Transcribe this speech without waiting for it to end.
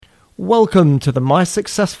Welcome to the My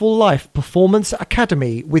Successful Life Performance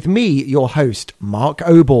Academy with me, your host, Mark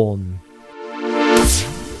Oborn.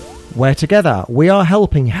 Where together we are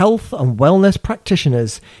helping health and wellness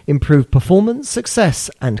practitioners improve performance, success,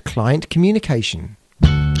 and client communication.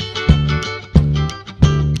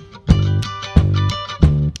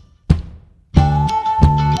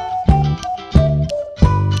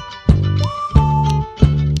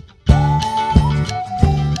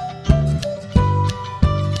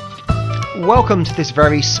 Welcome to this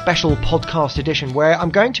very special podcast edition where I'm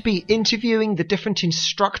going to be interviewing the different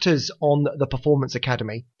instructors on the Performance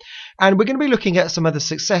Academy. And we're going to be looking at some of the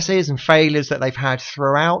successes and failures that they've had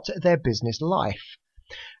throughout their business life.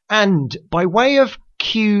 And by way of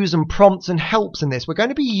cues and prompts and helps in this, we're going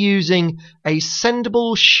to be using a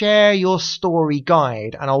Sendable Share Your Story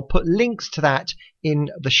guide. And I'll put links to that in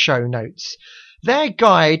the show notes. Their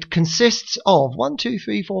guide consists of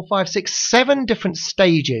 7 different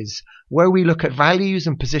stages where we look at values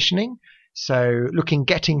and positioning. So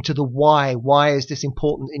getting to the why. Why is this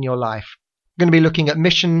important in your life? We're going to be looking at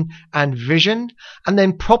mission and vision, and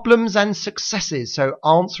then problems and successes. So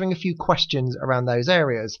answering a few questions around those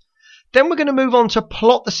areas. Then we're going to move on to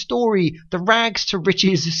plot the story, the rags to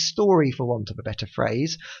riches story, for want of a better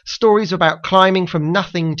phrase. Stories about climbing from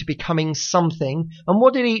nothing to becoming something. And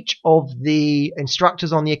what did each of the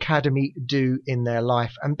instructors on the academy do in their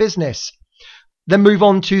life and business? Then move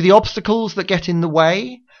on to the obstacles that get in the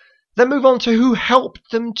way. Then move on to who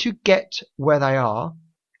helped them to get where they are.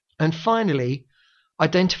 And finally,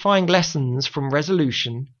 identifying lessons from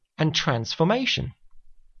resolution and transformation.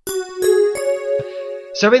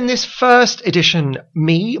 So in this first edition,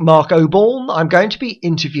 me, Mark Oborn, I'm going to be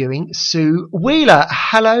interviewing Sue Wheeler.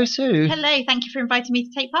 Hello, Sue. Hello, thank you for inviting me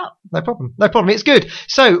to take part. No problem. It's good.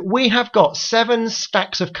 So we have got 7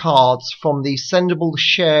 stacks of cards from the Sendable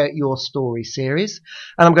Share Your Story series.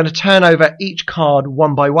 And I'm going to turn over each card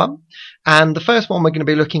one by one. And the first one we're going to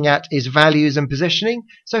be looking at is values and positioning.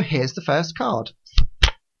 So here's the first card.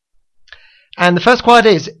 And the first card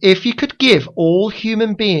is, if you could give all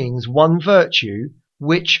human beings one virtue,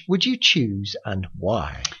 which would you choose and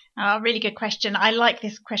why? Oh, really good question. I like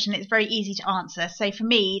this question. It's very easy to answer. So for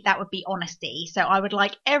me, that would be honesty. So I would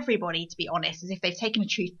like everybody to be honest, as if they've taken a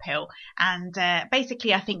truth pill. And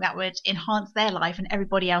basically, I think that would enhance their life and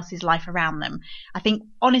everybody else's life around them. I think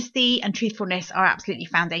honesty and truthfulness are absolutely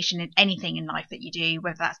foundation in anything in life that you do,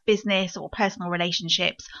 whether that's business or personal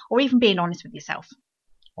relationships, or even being honest with yourself.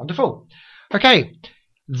 Wonderful. Okay.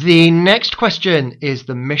 The next question is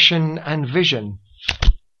the mission and vision.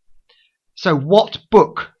 So what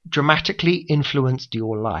book dramatically influenced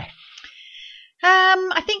your life?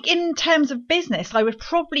 I think in terms of business, I would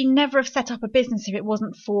probably never have set up a business if it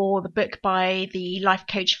wasn't for the book by the life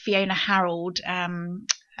coach Fiona Harold,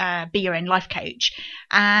 Be Your Own Life Coach.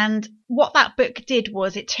 And what that book did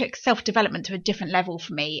was it took self-development to a different level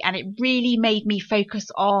for me, and it really made me focus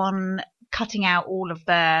on cutting out all of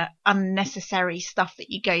the unnecessary stuff that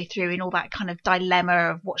you go through and all that kind of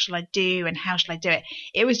dilemma of what shall I do and how shall I do it.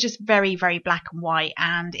 It was just very, very black and white,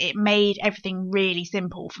 and it made everything really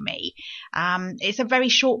simple for me. It's a very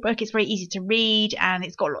short book. It's very easy to read, and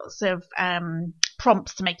it's got lots of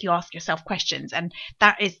prompts to make you ask yourself questions. And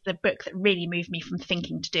that is the book that really moved me from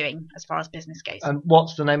thinking to doing as far as business goes. And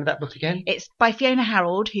what's the name of that book again? It's by Fiona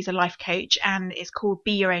Harold, who's a life coach, and it's called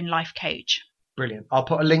Be Your Own Life Coach. Brilliant. I'll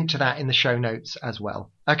put a link to that in the show notes as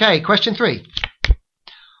well. Okay, question 3.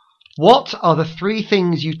 What are the 3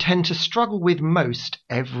 things you tend to struggle with most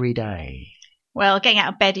every day? Well, getting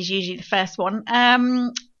out of bed is usually the first one.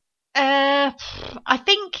 I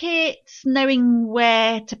think it's knowing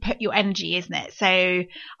where to put your energy, isn't it? So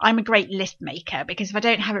I'm a great list maker, because if I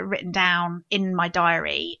don't have it written down in my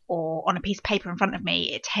diary or on a piece of paper in front of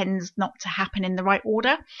me, it tends not to happen in the right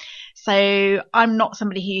order. So I'm not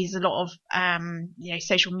somebody who uses a lot of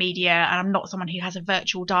social media, and I'm not someone who has a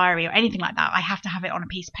virtual diary or anything like that. I have to have it on a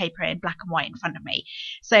piece of paper in black and white in front of me.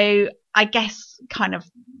 So I guess kind of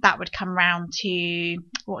that would come round to,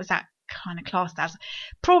 what was that kind of classed as?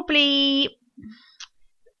 Probably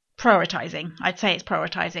prioritizing. I'd say it's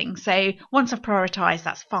prioritizing. So once I've prioritized,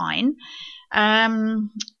 that's fine.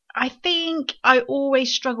 I think I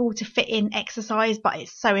always struggle to fit in exercise, but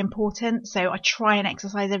it's so important. So I try and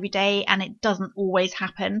exercise every day, and it doesn't always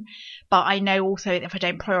happen. But I know also that if I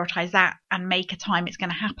don't prioritize that and make a time, it's going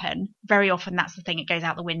to happen. Very often that's the thing, it goes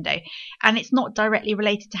out the window. And it's not directly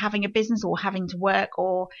related to having a business or having to work,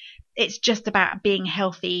 or it's just about being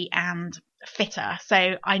healthy and fitter.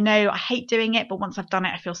 So I know I hate doing it, but once I've done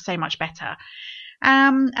it, I feel so much better.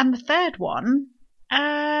 And the third one,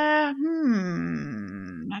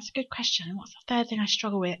 that's a good question. What's the third thing I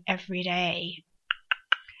struggle with every day?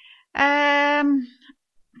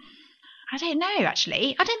 I don't know,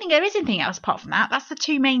 actually. I don't think there is anything else apart from that. That's the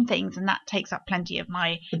two main things, and that takes up plenty of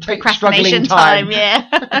my procrastination time.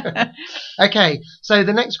 Yeah. Okay, so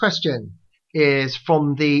the next question is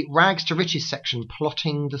from the Rags to Riches section,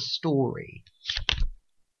 plotting the story.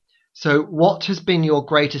 So what has been your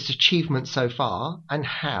greatest achievement so far, and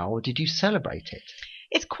how did you celebrate it?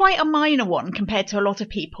 It's quite a minor one compared to a lot of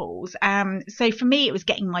people's. So for me, it was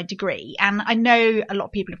getting my degree. And I know a lot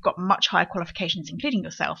of people have got much higher qualifications, including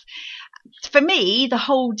yourself. For me, the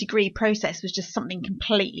whole degree process was just something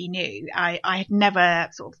completely new. I had never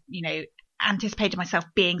sort of, anticipated myself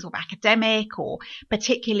being sort of academic or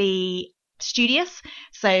particularly studious.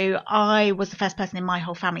 So I was the first person in my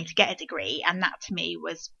whole family to get a degree. And that to me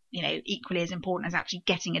was, equally as important as actually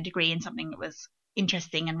getting a degree in something that was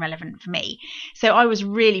interesting and relevant for me. So I was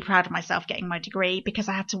really proud of myself getting my degree because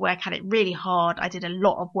I had to work at it really hard. I did a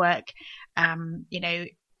lot of work,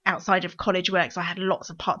 outside of college work. So I had lots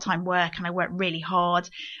of part-time work and I worked really hard.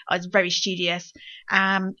 I was very studious.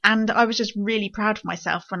 And I was just really proud of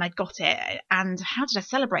myself when I got it. And how did I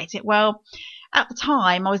celebrate it? Well, at the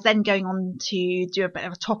time I was then going on to do a bit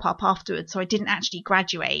of a top up afterwards. So I didn't actually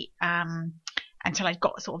graduate, until I'd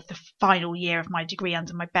got sort of the final year of my degree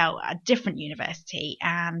under my belt at a different university.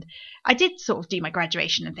 And I did sort of do my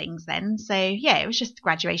graduation and things then. So yeah, it was just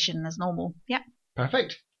graduation as normal. Yeah.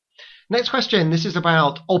 Perfect. Next question. This is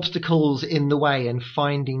about obstacles in the way and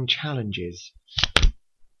finding challenges.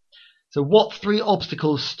 So what 3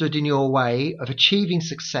 obstacles stood in your way of achieving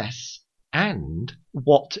success, and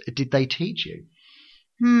what did they teach you?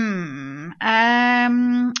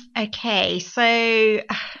 Okay. So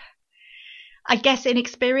I guess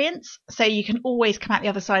inexperience. So you can always come out the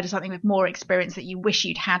other side of something with more experience that you wish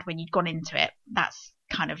you'd had when you'd gone into it. That's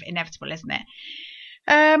kind of inevitable, isn't it?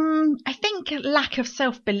 I think lack of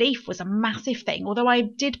self-belief was a massive thing. Although I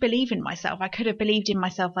did believe in myself, I could have believed in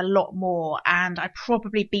myself a lot more, and I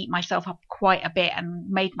probably beat myself up quite a bit and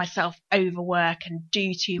made myself overwork and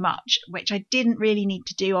do too much, which I didn't really need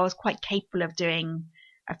to do. I was quite capable of doing,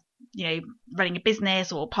 running a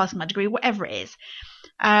business or passing my degree, whatever it is.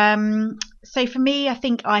 So for me, I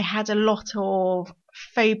think I had a lot of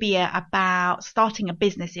phobia about starting a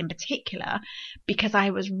business in particular because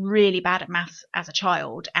I was really bad at maths as a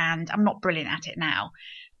child, and I'm not brilliant at it now,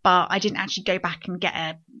 but I didn't actually go back and get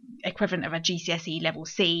a equivalent of a GCSE level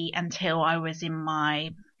C until I was in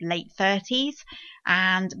my late 30s.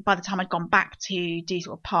 And by the time I'd gone back to do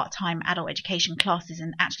sort of part-time adult education classes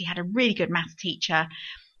and actually had a really good maths teacher,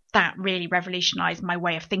 that really revolutionized my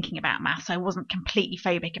way of thinking about maths. I wasn't completely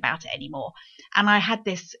phobic about it anymore. And I had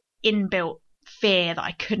this inbuilt fear that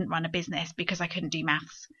I couldn't run a business because I couldn't do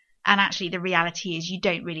maths. And actually the reality is you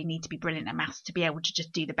don't really need to be brilliant at maths to be able to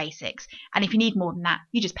just do the basics. And if you need more than that,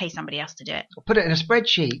 you just pay somebody else to do it. Or put it in a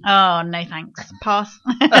spreadsheet. Oh, no thanks. Pass.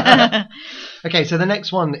 Okay, so the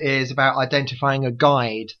next one is about identifying a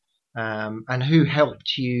guide. And who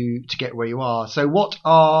helped you to get where you are. So what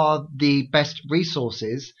are the best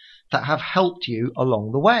resources that have helped you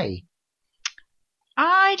along the way?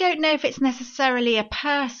 I don't know if it's necessarily a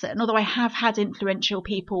person, although I have had influential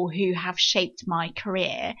people who have shaped my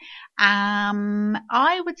career.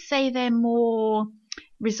 I would say they're more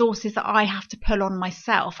resources that I have to pull on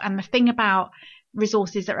myself. And the thing about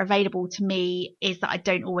resources that are available to me is that I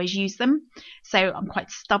don't always use them. So I'm quite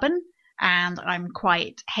stubborn. And I'm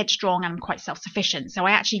quite headstrong and I'm quite self-sufficient. So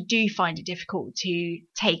I actually do find it difficult to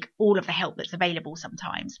take all of the help that's available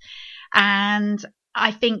sometimes. And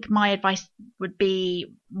I think my advice would be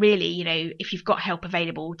really, if you've got help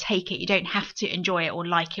available, take it. You don't have to enjoy it or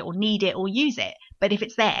like it or need it or use it. But if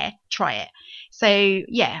it's there, try it. So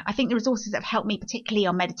yeah, I think the resources that have helped me particularly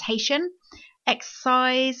are meditation,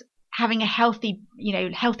 exercise, having a healthy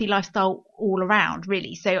lifestyle all around,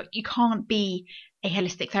 really. So you can't be a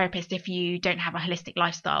holistic therapist if you don't have a holistic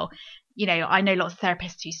lifestyle. I know lots of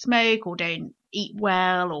therapists who smoke or don't eat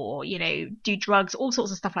well or, do drugs, all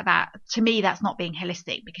sorts of stuff like that. To me, that's not being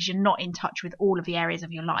holistic because you're not in touch with all of the areas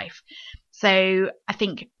of your life. So I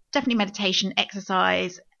think definitely meditation,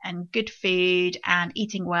 exercise and good food and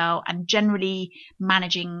eating well and generally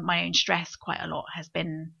managing my own stress quite a lot has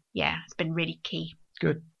been really key.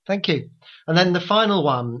 Good. Thank you. And then the final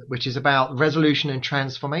one, which is about resolution and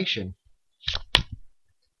transformation.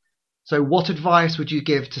 So what advice would you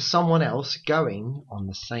give to someone else going on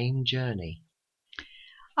the same journey?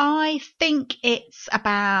 I think it's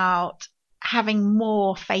about having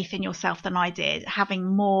more faith in yourself than I did, having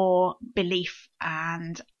more belief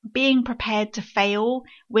and being prepared to fail.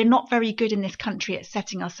 We're not very good in this country at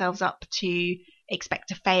setting ourselves up to expect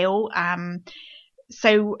to fail.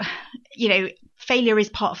 So, failure is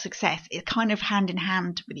part of success. It's kind of hand in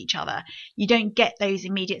hand with each other. You don't get those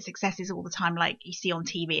immediate successes all the time like you see on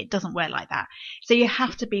TV. It doesn't work like that. So you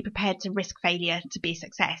have to be prepared to risk failure to be a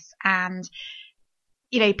success. And,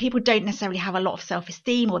 people don't necessarily have a lot of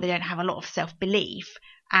self-esteem, or they don't have a lot of self-belief.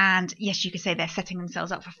 And yes, you could say they're setting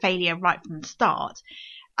themselves up for failure right from the start.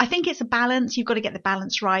 I think it's a balance. You've got to get the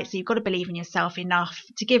balance right. So you've got to believe in yourself enough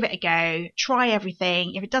to give it a go, try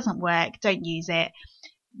everything. If it doesn't work, don't use it.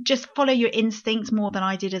 Just follow your instincts more than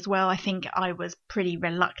I did as well. I think I was pretty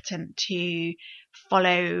reluctant to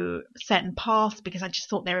follow certain paths because I just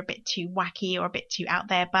thought they were a bit too wacky or a bit too out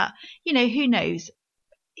there. But, who knows?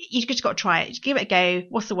 You just got to try it. Just give it a go.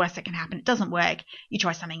 What's the worst that can happen? It doesn't work. You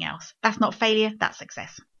try something else. That's not failure. That's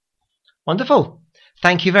success. Wonderful.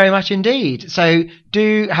 Thank you very much indeed. So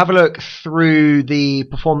do have a look through the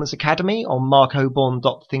Performance Academy on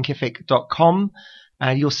markhoborn.thinkific.com.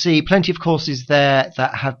 And you'll see plenty of courses there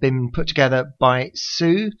that have been put together by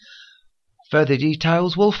Sue. Further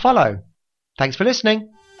details will follow. Thanks for listening.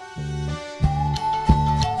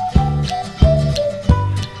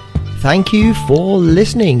 Thank you for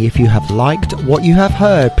listening. If you have liked what you have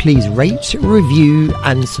heard, please rate, review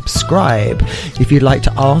and subscribe. If you'd like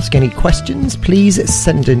to ask any questions, please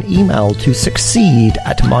send an email to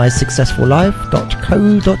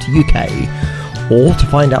succeed@mysuccessfullife.co.uk. Or to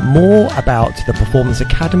find out more about the Performance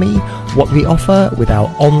Academy, what we offer with our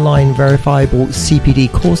online verifiable CPD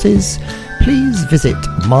courses, please visit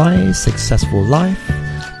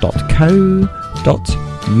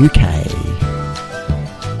mysuccessfullife.co.uk.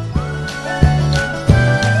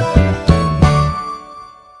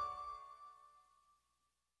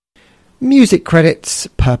 Music credits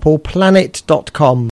purpleplanet.com